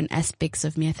different aspects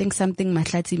of me. I think something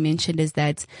Mahlatse mentioned is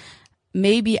that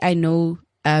maybe I know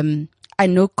Setswana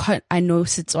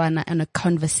on a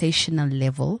conversational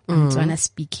level, Setswana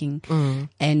speaking,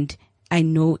 and I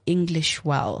know English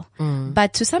well,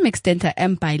 but to some extent I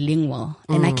am bilingual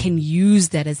and I can use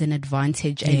that as an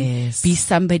advantage and be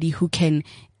somebody who can,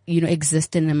 you know,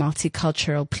 exist in a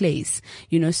multicultural place,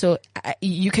 you know, so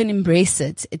you can embrace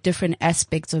it, different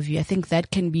aspects of you. I think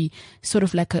that can be sort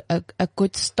of like a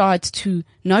good start to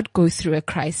not go through a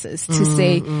crisis, to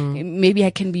say, maybe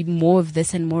I can be more of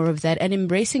this and more of that, and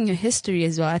embracing your history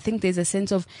as well. I think there's a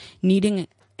sense of needing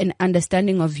an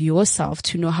understanding of yourself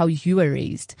to know how you were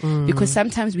raised, because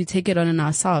sometimes we take it on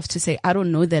ourselves to say, I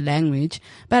don't know the language,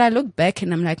 but I look back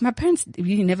and I'm like, my parents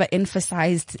really never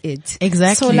emphasized it.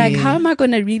 Exactly. So like, how am I going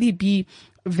to really be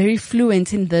very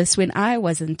fluent in this when I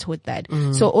wasn't taught that?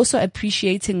 So also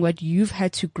appreciating what you've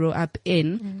had to grow up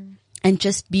in. And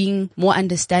just being more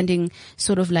understanding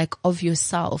sort of like of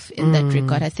yourself in that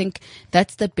regard. I think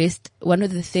that's the best, one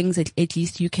of the things that at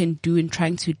least you can do in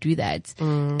trying to do that.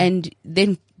 And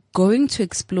then going to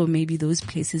explore maybe those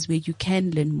places where you can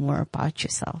learn more about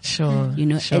yourself. Sure. You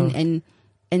know,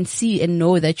 and see and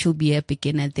know that you'll be a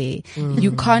beginner there.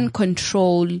 You can't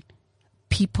control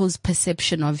people's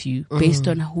perception of you based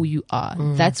on who you are.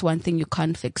 That's one thing you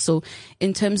can't fix. So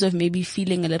in terms of maybe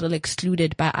feeling a little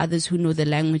excluded by others who know the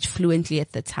language fluently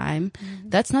at the time,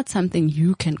 that's not something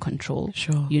you can control.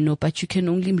 Sure. You know, but you can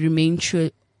only remain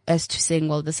true as to saying,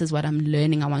 well, this is what I'm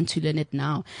learning. I want to learn it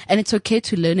now. And it's okay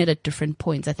to learn it at different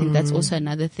points. I think that's also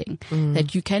another thing,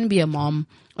 that you can be a mom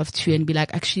of two and be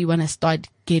like, actually want to start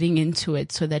getting into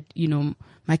it so that, you know,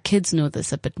 my kids know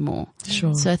this a bit more.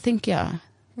 Sure. So I think, yeah,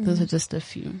 those are just a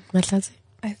few. Mahlatse?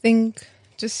 I think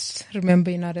just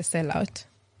remember you're not a sellout.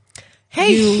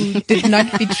 Hey. You did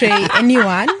not betray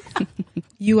anyone.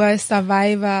 You are a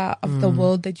survivor of the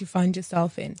world that you found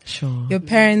yourself in. Sure. Your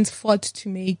parents fought to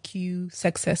make you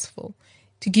successful,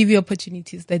 to give you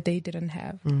opportunities that they didn't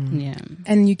have. Yeah.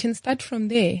 And you can start from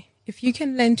there. If you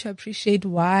can learn to appreciate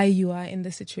why you are in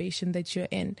the situation that you're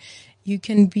in, you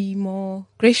can be more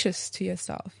gracious to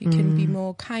yourself. You can be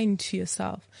more kind to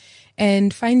yourself.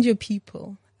 And find your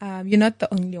people. You're not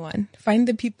the only one. Find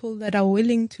the people that are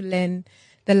willing to learn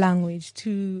the language,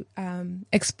 to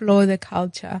explore the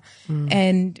culture.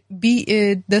 And be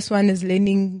it, this one is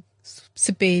learning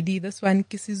Sepedi, this one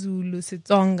Kisizulu,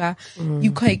 Setsonga.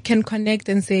 You can connect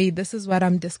and say, this is what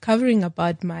I'm discovering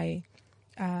about my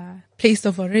place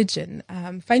of origin.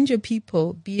 Find your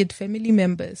people, be it family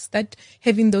members, start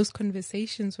having those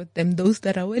conversations with them, those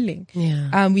that are willing.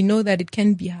 Yeah. We know that it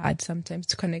can be hard sometimes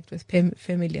to connect with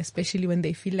family, especially when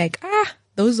they feel like,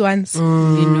 those ones, you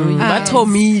know,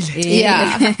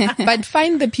 yeah. But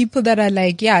find the people that are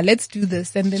like, yeah, let's do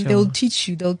this. And then they'll teach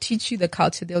you the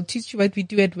culture. They'll teach you what we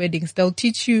do at weddings. They'll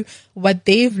teach you what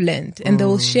they've learned, and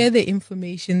they'll share the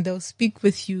information. They'll speak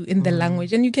with you in the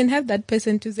language. And you can have that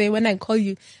person to say, when I call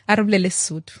you, Arabulele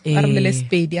Sotho, Arabulele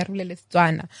Sepedi, Arabulele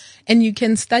Setswana, and you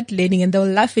can start learning, and they'll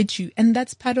laugh at you. And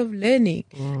that's part of learning.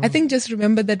 I think just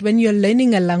remember that when you're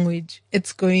learning a language,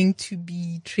 it's going to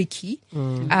be tricky.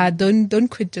 Don't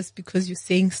quit just because you're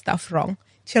saying stuff wrong.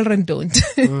 Children don't.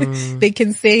 They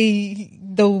can say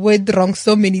the word wrong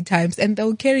so many times and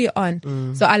they'll carry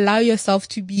on. So allow yourself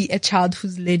to be a child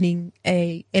who's learning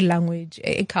a language,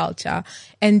 a culture,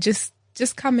 and just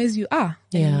come as you are.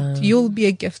 And you'll be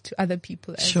a gift to other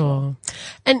people as well.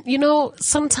 And you know,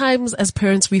 sometimes as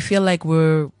parents we feel like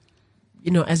we're, you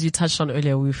know, as you touched on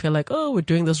earlier, we feel like, oh, we're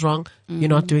doing this wrong. You're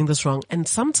not doing this wrong. And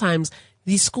sometimes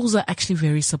these schools are actually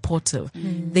very supportive.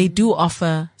 They do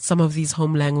offer some of these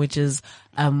home languages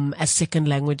as second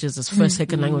languages, as first,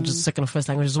 second languages, second or first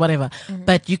languages, whatever.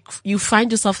 But you find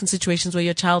yourself in situations where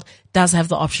your child does have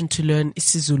the option to learn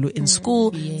isiZulu in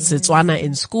school, Setswana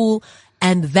in school.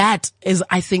 And that is,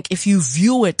 I think, if you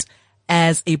view it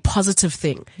as a positive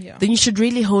thing, Yeah. then you should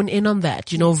really hone in on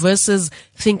that, you know, versus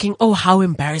thinking, oh, how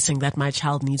embarrassing that my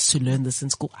child needs to learn this in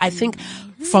school. I think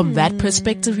from that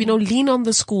perspective, you know, lean on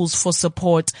the schools for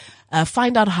support,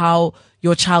 find out how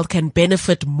your child can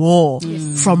benefit more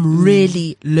from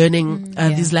really learning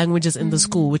these languages in the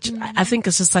school, which I think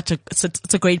is just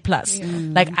it's a great plus.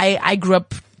 Like I grew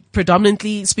up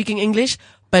predominantly speaking English,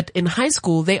 but in high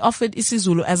school, they offered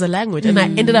isiZulu as a language, and I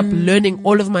ended up learning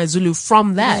all of my Zulu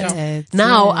from that. Yes,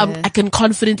 Now yes. I can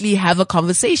confidently have a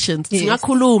conversation.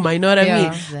 Singakhuluma, you know what I mean?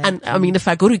 Exactly. And I mean, if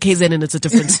I go to KZN, it's a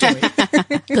different story.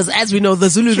 Because as we know, the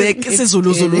Zulu there, it's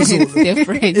Zulu. It's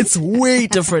different. It's way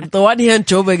different. The one here in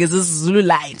Joburg is this Zulu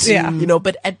light, you know,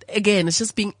 but again, it's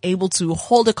just being able to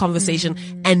hold a conversation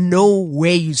and know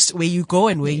where you go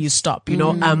and where you stop, you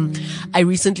know. I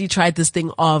recently tried this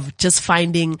thing of just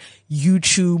finding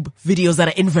YouTube videos that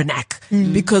are in vernac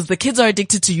because the kids are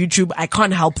addicted to YouTube. I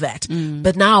can't help that.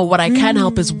 But now what I can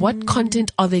help is what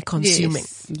content are they consuming?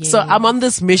 Yes. So I'm on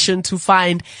this mission to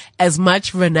find as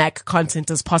much vernac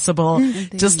content as possible.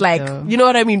 Just like, you know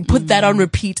what I mean? Put that on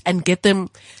repeat and get them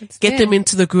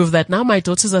into the groove that now my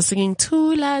daughters are singing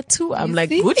Tula Tu. I'm like,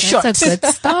 good shot. That's a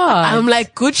good start. I'm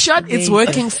like, good shot. It's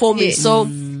working for me. Yes. So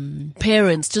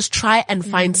parents, just try and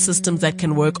find systems that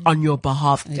can work on your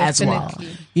behalf as well.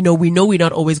 Definitely. You know, we know we're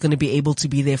not always going to be able to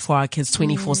be there for our kids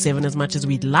 24/7 as much as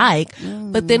we'd like,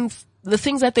 but then the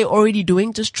things that they're already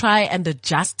doing, just try and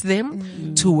adjust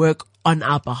them to work on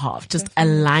our behalf, just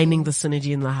aligning the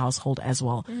synergy in the household as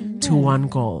well to one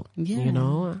goal. You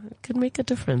know, it can make a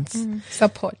difference.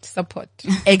 Support.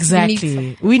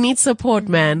 Exactly. We need support,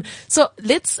 man. So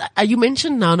let's, you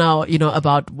mentioned now, you know,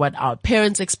 about what our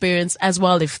parents experience as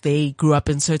well if they grew up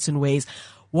in certain ways.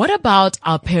 What about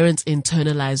our parents'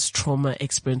 internalized trauma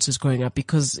experiences growing up?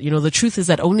 Because, you know, the truth is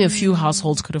that only a few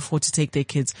households could afford to take their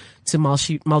kids to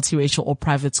multiracial or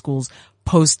private schools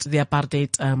post the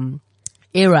apartheid,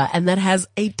 era. And that has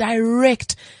a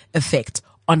direct effect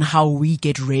on how we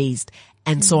get raised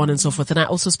and so on and so forth. And I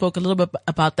also spoke a little bit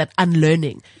about that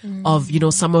unlearning of, you know,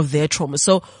 some of their trauma.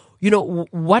 So, you know,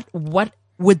 what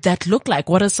would that look like?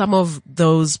 What are some of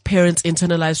those parents'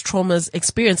 internalized traumas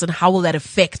experience, and how will that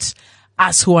affect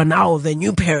us who are now the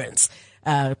new parents,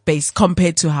 based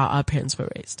compared to how our parents were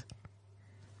raised?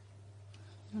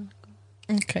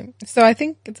 Okay. So I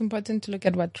think it's important to look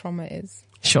at what trauma is.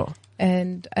 Sure.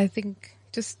 And I think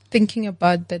just thinking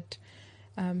about that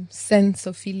sense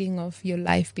of feeling of your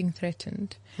life being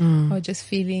threatened, or just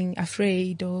feeling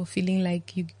afraid, or feeling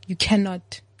like you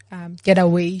cannot get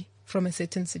away from a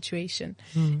certain situation.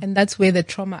 And that's where the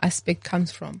trauma aspect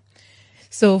comes from.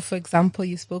 So, for example,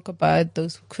 you spoke about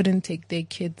those who couldn't take their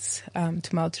kids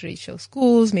to multiracial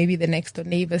schools. Maybe the next door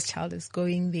neighbor's child is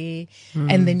going there,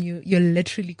 and then you're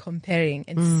literally comparing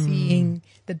and seeing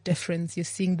the difference. You're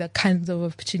seeing the kinds of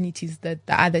opportunities that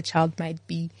the other child might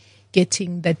be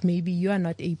getting that maybe you are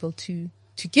not able to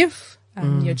give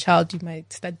your child. You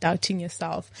might start doubting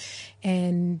yourself.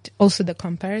 And also the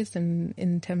comparison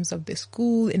in terms of the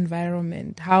school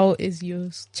environment. How is your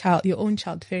own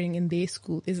child faring in their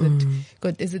school? Is it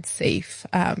good? Is it safe?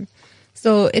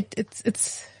 So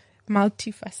it's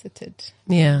multifaceted.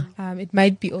 Yeah. It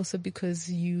might be also because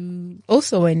you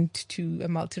also went to a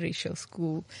multiracial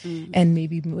school and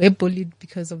maybe were bullied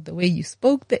because of the way you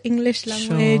spoke the English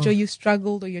language, or you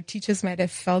struggled, or your teachers might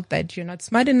have felt that you're not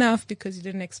smart enough because you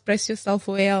didn't express yourself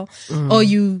well, or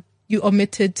you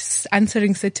omitted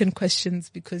answering certain questions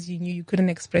because you knew you couldn't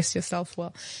express yourself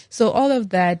well. So all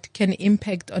of that can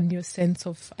impact on your sense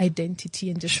of identity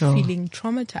and just feeling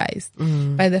traumatized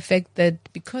by the fact that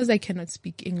because I cannot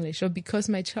speak English, or because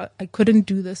I couldn't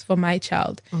do this for my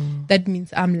child, that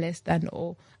means I'm less than,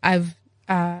 or I've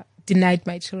denied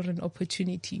my children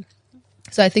opportunity.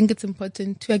 So I think it's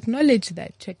important to acknowledge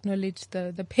that, to acknowledge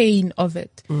the pain of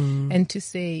it, and to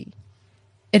say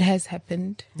it has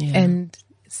happened, and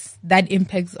that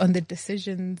impacts on the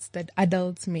decisions that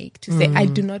adults make, to say, I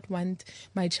do not want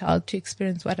my child to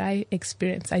experience what I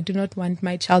experience. I do not want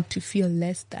my child to feel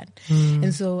less than.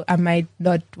 And so I might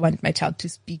not want my child to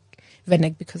speak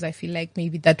vernac because I feel like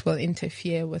maybe that will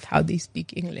interfere with how they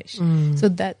speak English. So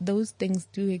that those things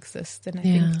do exist. And I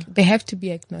think they have to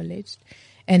be acknowledged.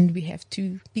 And we have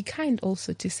to be kind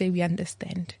also to say we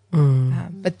understand.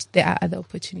 But there are other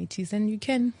opportunities, and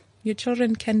your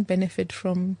children can benefit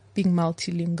from being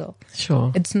multilingual.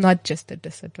 Sure. It's not just a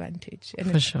disadvantage.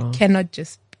 And it cannot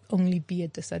just only be a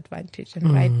disadvantage.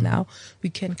 And right now,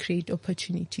 we can create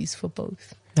opportunities for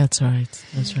both. That's right.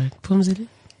 Phumzile?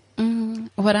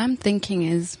 What I'm thinking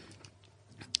is,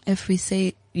 if we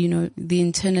say the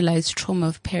internalized trauma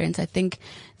of parents, I think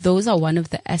those are one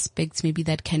of the aspects maybe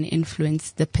that can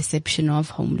influence the perception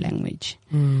of home language.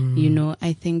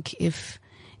 I think if,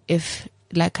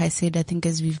 like I said, I think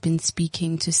as we've been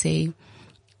speaking to say,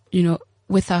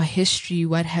 with our history,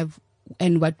 what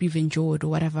we've endured, or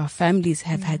what our families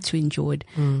have had to endure,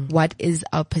 what is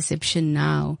our perception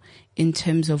now in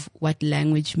terms of what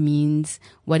language means,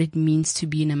 what it means to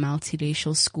be in a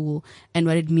multiracial school, and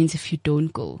what it means if you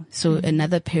don't go. So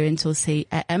another parent will say,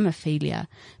 I am a failure,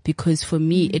 because for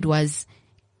me it was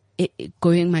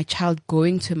my child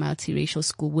going to a multiracial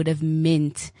school would have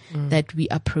meant that we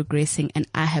are progressing and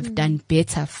I have done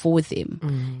better for them,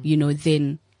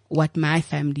 than what my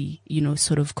family,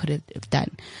 sort of could have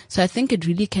done. So I think it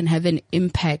really can have an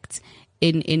impact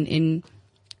in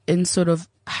sort of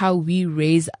how we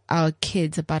raise our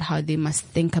kids about how they must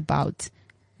think about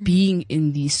being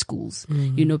in these schools,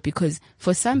 because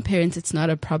for some parents it's not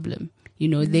a problem.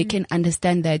 They can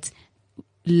understand that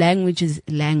language is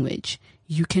language.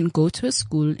 You can go to a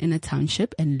school in a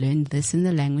township and learn this in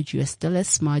the language. You are still as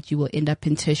smart. You will end up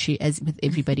in tertiary as with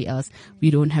everybody else.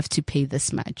 We don't have to pay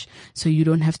this much. So you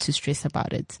don't have to stress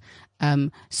about it.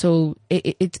 So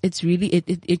it's really,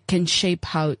 it can shape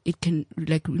how it can,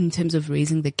 like, in terms of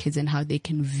raising the kids and how they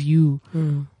can view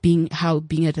being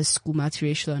at a school,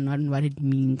 multiracial or not, and what it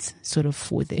means sort of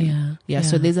for them. Yeah.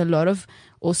 So there's a lot of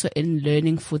also in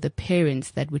learning for the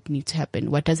parents that would need to happen.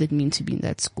 What does it mean to be in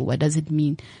that school? What does it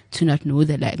mean to not know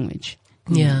the language?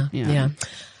 Yeah.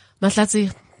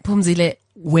 Mahlatse, Phumzile,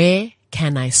 where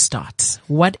can I start?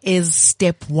 What is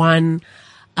step one?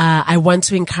 I want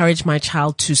to encourage my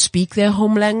child to speak their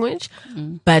home language,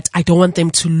 but I don't want them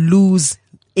to lose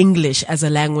English as a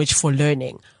language for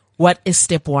learning. What is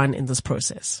step one in this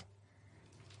process?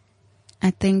 I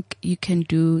think we can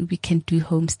do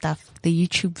home stuff. The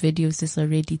YouTube videos is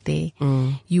already there.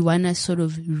 You want to sort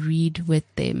of read with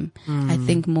them. I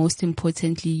think most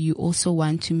importantly, you also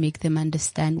want to make them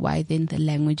understand why then the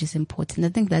language is important. I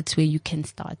think that's where you can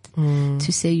start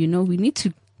to say, we need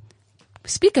to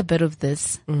speak a bit of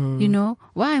this,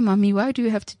 why, mommy, why do you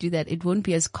have to do that? It won't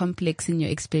be as complex in your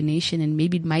explanation and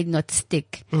maybe it might not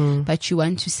stick, but you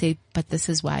want to say, but this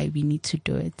is why we need to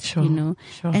do it, Sure.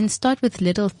 and start with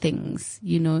little things,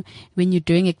 when you're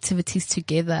doing activities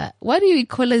together. What do you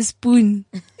call a spoon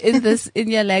in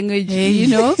your language?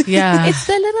 Yeah. It's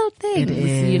the little things,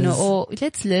 It is. or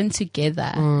let's learn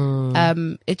together.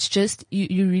 It's just,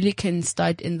 you really can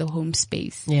start in the home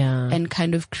space and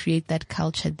kind of create that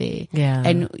culture there.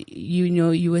 And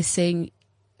you were saying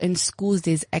in schools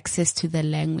there's access to the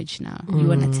language now. You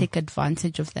want to take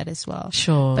advantage of that as well.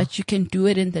 Sure. But you can do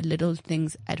it in the little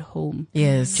things at home.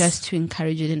 Yes. Just to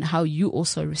encourage it and how you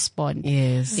also respond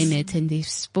Yes. in it. And they've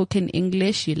spoken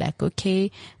English, you're like, okay,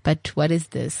 but what is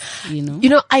this?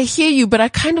 I hear you, but I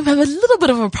kind of have a little bit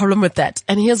of a problem with that.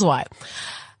 And here's why.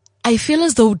 I feel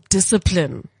as though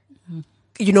discipline,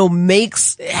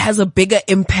 has a bigger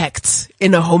impact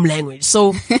in a home language.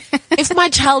 So if my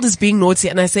child is being naughty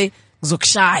and I say,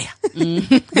 Zokshaya,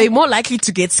 they're more likely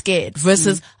to get scared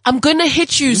versus I'm gonna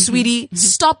hit you, sweetie,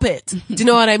 stop it. Do you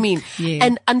know what I mean? Yeah.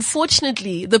 And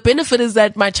unfortunately, the benefit is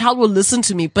that my child will listen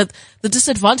to me, but the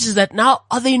disadvantage is that now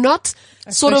are they not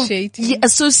sort of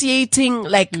associating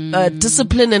like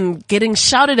discipline and getting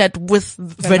shouted at with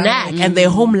vernac and their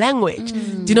home language?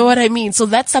 Do you know what I mean? So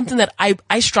that's something that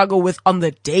I struggle with on the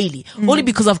daily, only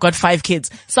because I've got 5 kids.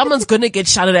 Someone's gonna get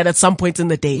shouted at some point in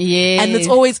the day. Yeah. And it's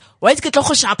always, why is it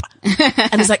sharp?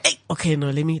 And it's like, hey, okay, no,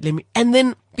 let me. And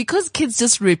then because kids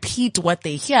just repeat what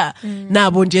they hear,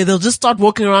 bonje, they'll just start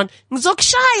walking around,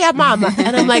 Zokshaya, mama.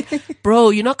 And I'm like, bro,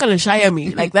 you're not gonna shaya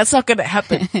me. Like, that's not gonna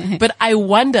happen. But I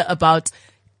wonder about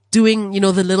doing,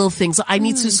 the little things. So I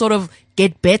need to sort of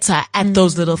get better at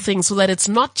those little things so that it's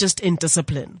not just in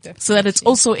discipline, so that it's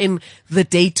also in the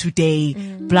day to day,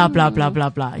 blah, blah, blah, blah,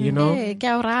 blah, Hey,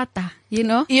 gaurata, You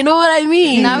know what I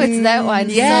mean? Now it's that one.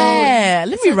 Yeah.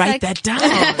 Let me write that down.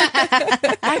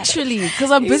 Actually,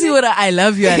 because I'm busy with I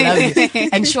love you.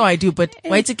 And sure I do, but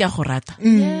why take a horata?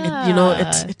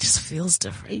 It just feels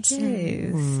different.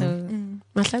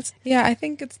 Yes. Yeah, I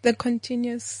think it's the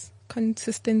continuous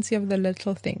consistency of the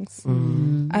little things.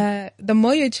 The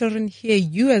more your children hear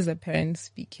you as a parent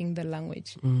speaking the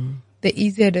language, the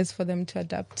easier it is for them to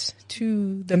adapt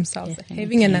to themselves,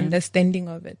 having an understanding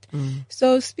of it.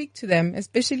 So speak to them,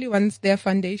 especially once their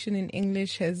foundation in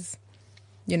English has,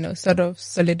 sort of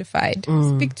solidified.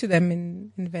 Speak to them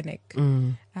in vernac.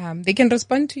 They can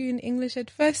respond to you in English at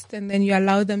first, and then you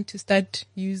allow them to start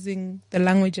using the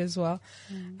language as well.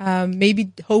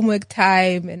 Maybe homework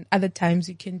time, and other times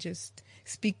you can just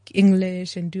speak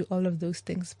English and do all of those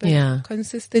things. But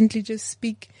consistently just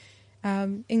speak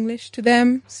English to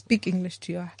them, speak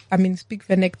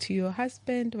Vernac to your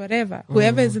husband, whatever,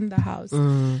 whoever is in the house.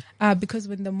 Because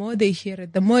when the more they hear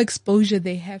it, the more exposure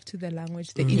they have to the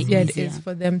language, the easier it is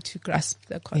for them to grasp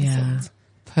the concepts.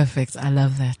 Perfect. I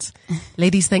love that.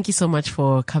 Ladies, thank you so much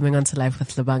for coming on to Life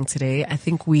with Lebang today. I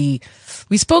think we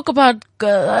spoke about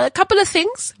a couple of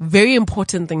things, very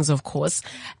important things, of course.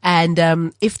 And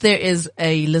if there is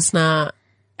a listener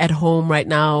at home right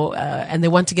now, and they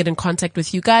want to get in contact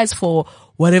with you guys for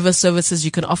whatever services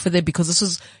you can offer there, because this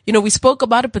was, we spoke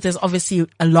about it, but there's obviously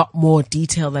a lot more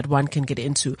detail that one can get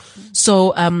into.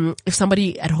 So, if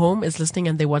somebody at home is listening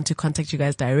and they want to contact you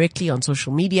guys directly on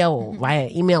social media or via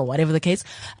email, whatever the case,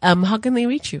 how can they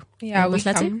reach you? Yeah, we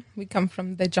come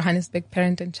from the Johannesburg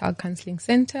Parent and Child Counseling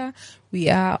Center. We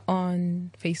are on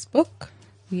Facebook.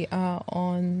 We are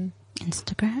on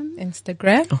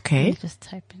Instagram. Okay. Just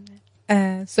type in it.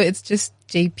 So it's just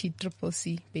JP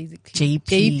basically.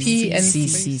 JP and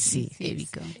CCC. There we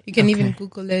go. You can even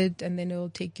Google it and then it will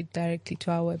take you directly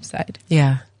to our website.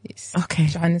 Yeah. Yes. Okay.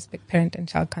 Johannesburg Parent and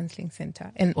Child Counseling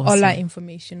Center. And Awesome. all our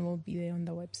information will be there on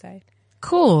the website.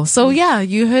 Cool. So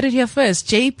you heard it here first.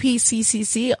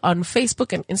 JPCCC on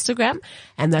Facebook and Instagram.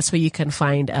 And that's where you can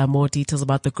find more details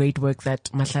about the great work that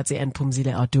Mahlatse and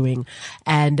Phumzile are doing.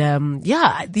 And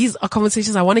these are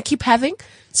conversations I want to keep having.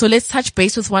 So let's touch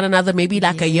base with one another maybe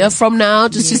like a year from now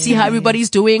just to see how everybody's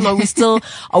doing. Are we still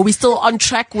on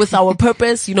track with our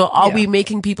purpose? Are we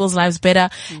making people's lives better?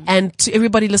 And to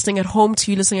everybody listening at home,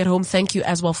 thank you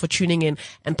as well for tuning in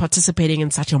and participating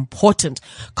in such important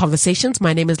conversations.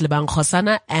 My name is Lebang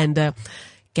Kgosana and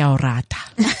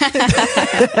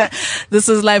this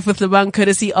is Life with Lebang,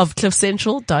 courtesy of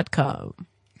CliffCentral.com.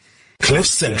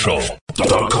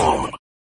 CliffCentral.com